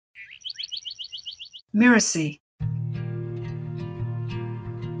Miracy.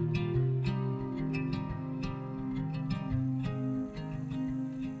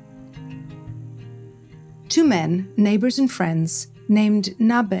 Two men, neighbors and friends, named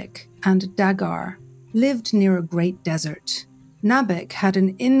Nabek and Dagar, lived near a great desert. Nabek had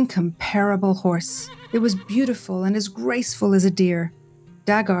an incomparable horse. It was beautiful and as graceful as a deer.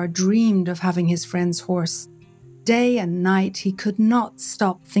 Dagar dreamed of having his friend's horse. Day and night he could not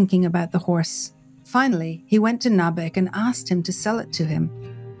stop thinking about the horse. Finally, he went to Nabek and asked him to sell it to him.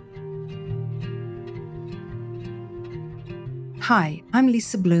 Hi, I'm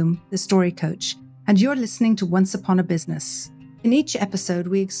Lisa Bloom, the story coach, and you're listening to Once Upon a Business. In each episode,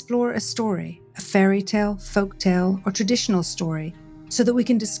 we explore a story, a fairy tale, folk tale, or traditional story, so that we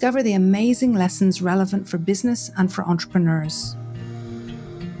can discover the amazing lessons relevant for business and for entrepreneurs.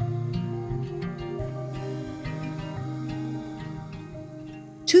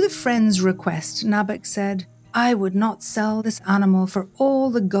 To the friend's request, Nabek said, "I would not sell this animal for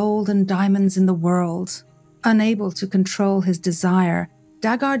all the gold and diamonds in the world." Unable to control his desire,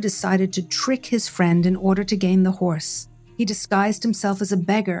 Dagar decided to trick his friend in order to gain the horse. He disguised himself as a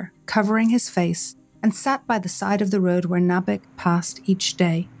beggar, covering his face, and sat by the side of the road where Nabek passed each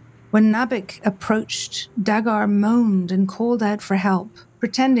day. When Nabek approached, Dagar moaned and called out for help,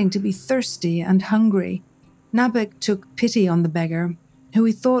 pretending to be thirsty and hungry. Nabek took pity on the beggar, who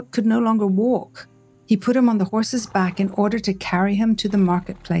he thought could no longer walk. He put him on the horse's back in order to carry him to the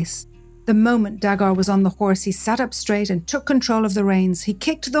marketplace. The moment Dagar was on the horse, he sat up straight and took control of the reins. He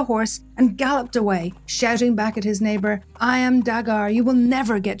kicked the horse and galloped away, shouting back at his neighbor, "I am Dagar, you will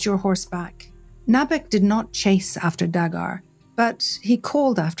never get your horse back." Nabek did not chase after Dagar, but he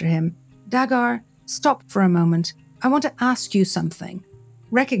called after him, "Dagar, stop for a moment. I want to ask you something."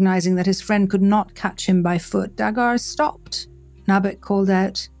 Recognizing that his friend could not catch him by foot, Dagar stopped. Nabek called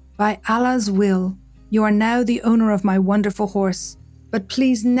out, "By Allah's will, you are now the owner of my wonderful horse, but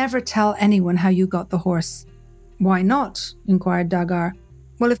please never tell anyone how you got the horse." "Why not?" inquired Dagar.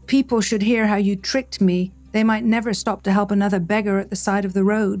 "Well, if people should hear how you tricked me, they might never stop to help another beggar at the side of the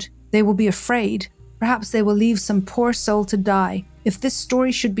road. They will be afraid. Perhaps they will leave some poor soul to die. If this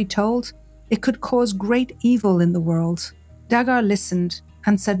story should be told, it could cause great evil in the world." Dagar listened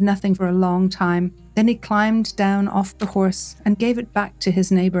and said nothing for a long time. Then he climbed down off the horse and gave it back to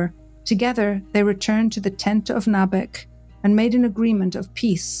his neighbor. Together, they returned to the tent of Nabek and made an agreement of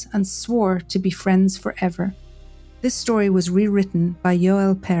peace and swore to be friends forever. This story was rewritten by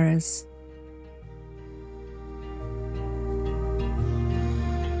Yoel Perez.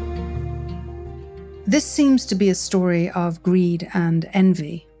 This seems to be a story of greed and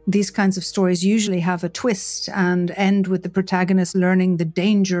envy. These kinds of stories usually have a twist and end with the protagonist learning the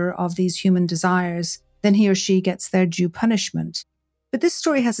danger of these human desires. Then he or she gets their due punishment. But this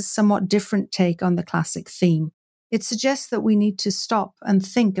story has a somewhat different take on the classic theme. It suggests that we need to stop and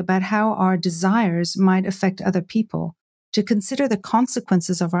think about how our desires might affect other people, to consider the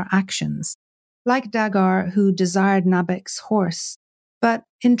consequences of our actions. Like Dagar, who desired Nabek's horse, but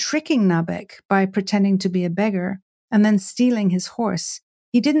in tricking Nabek by pretending to be a beggar and then stealing his horse,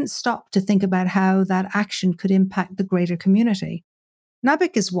 he didn't stop to think about how that action could impact the greater community.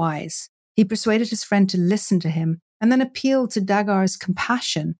 Nabek is wise. He persuaded his friend to listen to him and then appealed to Dagar's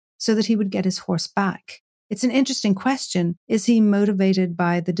compassion so that he would get his horse back. It's an interesting question. Is he motivated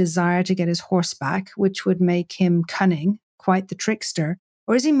by the desire to get his horse back, which would make him cunning, quite the trickster,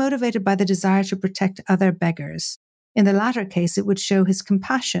 or is he motivated by the desire to protect other beggars? In the latter case, it would show his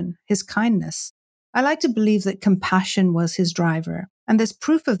compassion, his kindness. I like to believe that compassion was his driver, and there's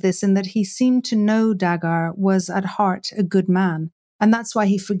proof of this in that he seemed to know Dagar was at heart a good man, and that's why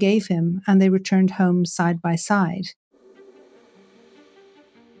he forgave him and they returned home side by side.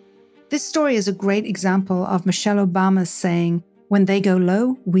 This story is a great example of Michelle Obama's saying, "When they go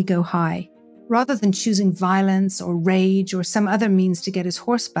low, we go high." Rather than choosing violence or rage or some other means to get his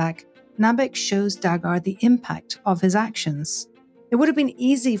horse back, Nabek shows Dagar the impact of his actions. It would have been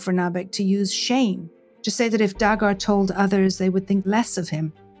easy for Nabek to use shame, to say that if Dagar told others, they would think less of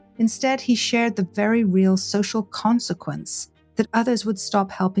him. Instead, he shared the very real social consequence that others would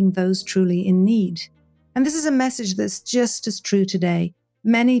stop helping those truly in need. And this is a message that's just as true today.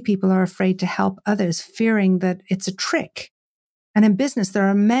 Many people are afraid to help others, fearing that it's a trick. And in business, there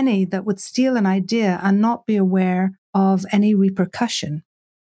are many that would steal an idea and not be aware of any repercussion.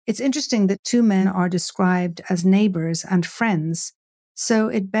 It's interesting that two men are described as neighbors and friends. So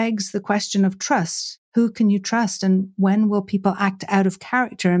it begs the question of trust. Who can you trust, and when will people act out of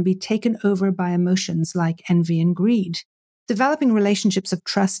character and be taken over by emotions like envy and greed? Developing relationships of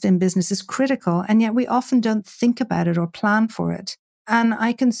trust in business is critical, and yet we often don't think about it or plan for it. And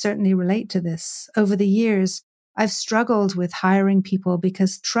I can certainly relate to this. Over the years, I've struggled with hiring people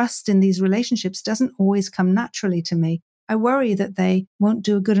because trust in these relationships doesn't always come naturally to me. I worry that they won't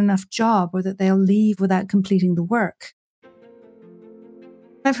do a good enough job or that they'll leave without completing the work.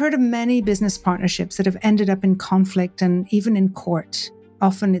 I've heard of many business partnerships that have ended up in conflict and even in court.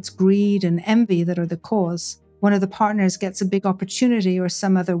 Often it's greed and envy that are the cause. One of the partners gets a big opportunity or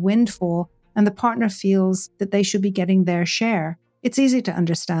some other windfall, and the partner feels that they should be getting their share. It's easy to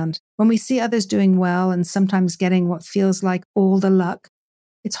understand. When we see others doing well and sometimes getting what feels like all the luck,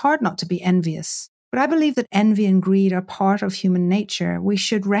 it's hard not to be envious. But I believe that envy and greed are part of human nature. We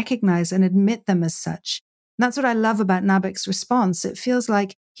should recognize and admit them as such. And that's what I love about Nabok's response. It feels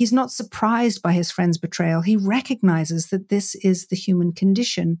like he's not surprised by his friend's betrayal. He recognizes that this is the human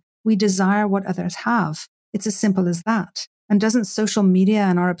condition. We desire what others have. It's as simple as that. And doesn't social media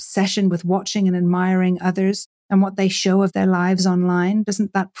and our obsession with watching and admiring others and what they show of their lives online,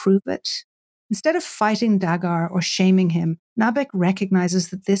 doesn't that prove it? Instead of fighting Dagar or shaming him, Nabok recognizes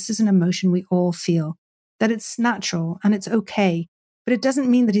that this is an emotion we all feel, that it's natural and it's okay, but it doesn't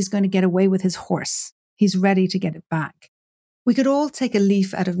mean that he's going to get away with his horse. He's ready to get it back. We could all take a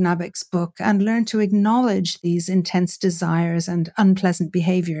leaf out of Nabok's book and learn to acknowledge these intense desires and unpleasant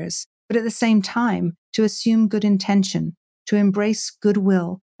behaviors, but at the same time, to assume good intention, to embrace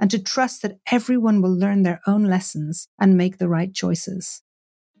goodwill, and to trust that everyone will learn their own lessons and make the right choices.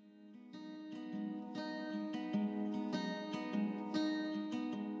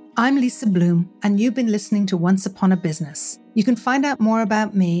 I'm Lisa Bloom, and you've been listening to Once Upon a Business. You can find out more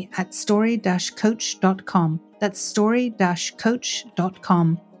about me at story-coach.com. That's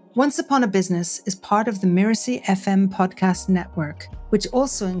story-coach.com. Once Upon a Business is part of the Miracy FM podcast network, which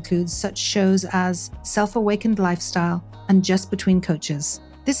also includes such shows as Self-Awakened Lifestyle and Just Between Coaches.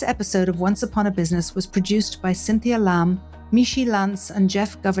 This episode of Once Upon a Business was produced by Cynthia Lam. Mishi Lance and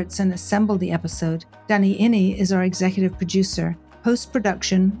Jeff Govertson assembled the episode. Danny Inney is our executive producer.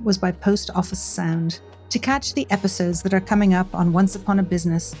 Post-production was by Post Office Sound. To catch the episodes that are coming up on Once Upon a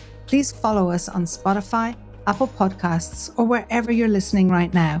Business, please follow us on Spotify, Apple Podcasts, or wherever you're listening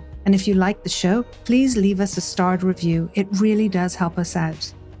right now. And if you like the show, please leave us a starred review. It really does help us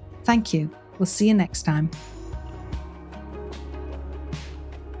out. Thank you. We'll see you next time.